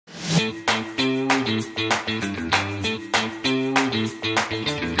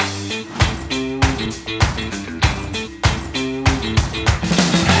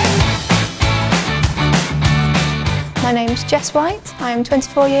Jess Wight. I am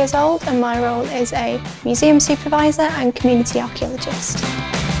 24 years old and my role is a museum supervisor and community archaeologist.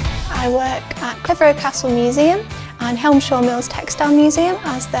 I work at Clitheroe Castle Museum and Helmshaw Mills Textile Museum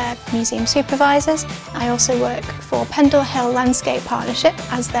as their museum supervisors. I also work for Pendle Hill Landscape Partnership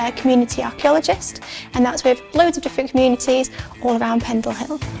as their community archaeologist, and that's with loads of different communities all around Pendle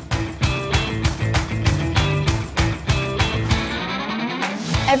Hill.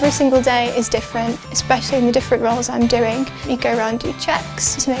 Every single day is different, especially in the different roles I'm doing. You go around and do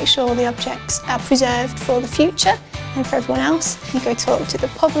checks to make sure the objects are preserved for the future and for everyone else. You go talk to the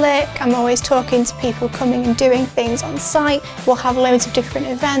public. I'm always talking to people coming and doing things on site. We'll have loads of different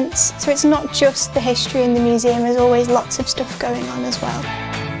events. So it's not just the history in the museum, there's always lots of stuff going on as well.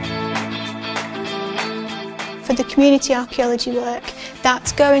 For the community archaeology work,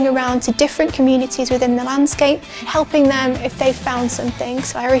 that's going around to different communities within the landscape, helping them if they've found something.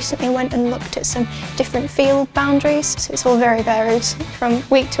 So I recently went and looked at some different field boundaries, so it's all very varied from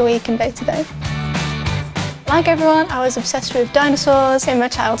week to week and day to day. Like everyone, I was obsessed with dinosaurs in my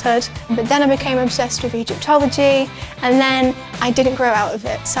childhood, but then I became obsessed with Egyptology, and then I didn't grow out of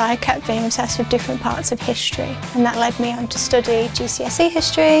it, so I kept being obsessed with different parts of history, and that led me on to study GCSE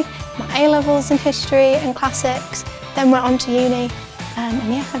history, my A-levels in history and classics, then went on to uni,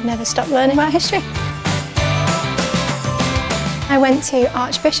 and yeah, I've never stopped learning about history. I went to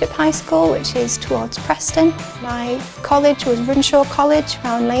Archbishop High School, which is towards Preston. My college was Runshaw College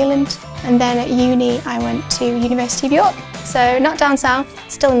around Leyland. And then at uni, I went to University of York. So not down south,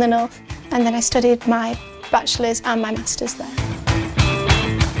 still in the north. And then I studied my bachelor's and my master's there.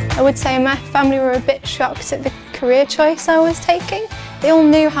 I would say my family were a bit shocked at the career choice I was taking. They all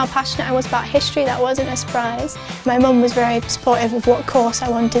knew how passionate I was about history, that wasn't a surprise. My mum was very supportive of what course I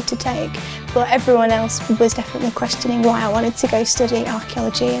wanted to take, but everyone else was definitely questioning why I wanted to go study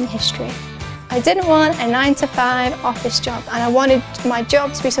archaeology and history. I didn't want a 9-to-5 office job, and I wanted my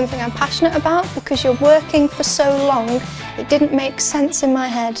job to be something I'm passionate about, because you're working for so long, it didn't make sense in my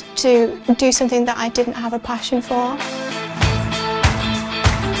head to do something that I didn't have a passion for.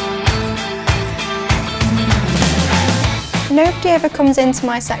 Nobody ever comes into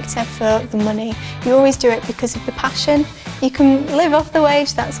my sector for the money. You always do it because of the passion. You can live off the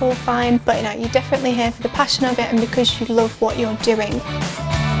wage, that's all fine, but you know, you're definitely here for the passion of it and because you love what you're doing.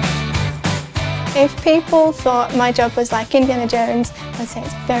 If people thought my job was like Indiana Jones, I'd say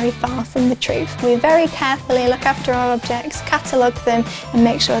it's very far from the truth. We very carefully look after our objects, catalogue them and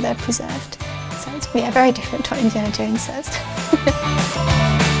make sure they're preserved. So it's very different to what Indiana Jones says.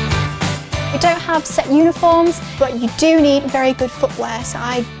 We don't have set uniforms, but you do need very good footwear. So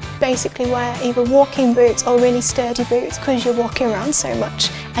I basically wear either walking boots or really sturdy boots because you're walking around so much,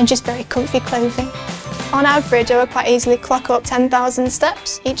 and just very comfy clothing. On average, I would quite easily clock up 10,000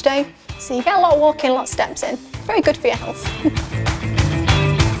 steps each day. So you get a lot of walking, a lot of steps in. Very good for your health.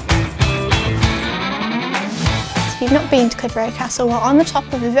 If you've not been to Clitheroe Castle, we're on the top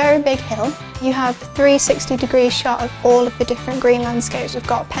of a very big hill. You have a 360-degree shot of all of the different green landscapes. We've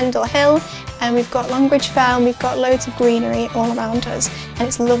got Pendle Hill and we've got Longridge Fell and we've got loads of greenery all around us. And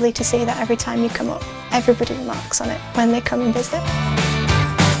it's lovely to see that every time you come up. Everybody remarks on it when they come and visit.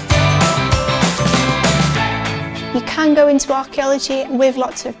 You can go into archaeology with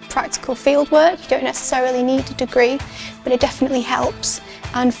lots of practical field work. You don't necessarily need a degree, but it definitely helps.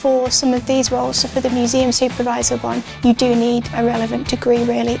 And for some of these roles, so for the museum supervisor one, you do need a relevant degree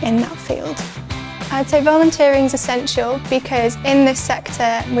really in that field. I'd say volunteering is essential because in this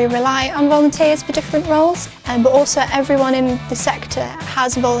sector we rely on volunteers for different roles, but also everyone in the sector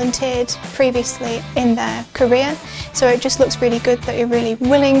has volunteered previously in their career. So it just looks really good that you're really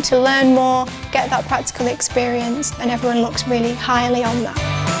willing to learn more, get that practical experience, and everyone looks really highly on that.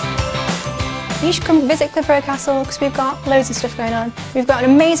 You should come visit Clitheroe Castle because we've got loads of stuff going on. We've got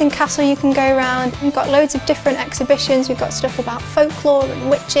an amazing castle you can go around. We've got loads of different exhibitions. We've got stuff about folklore and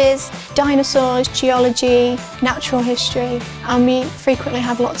witches, dinosaurs, geology, natural history, and we frequently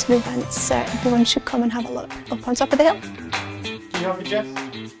have lots of events, so everyone should come and have a look up on top of the hill. Do you have a Jess?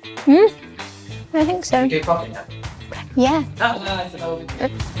 I think so. You do properly now? Yeah. Oh, no, I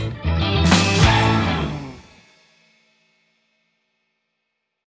said,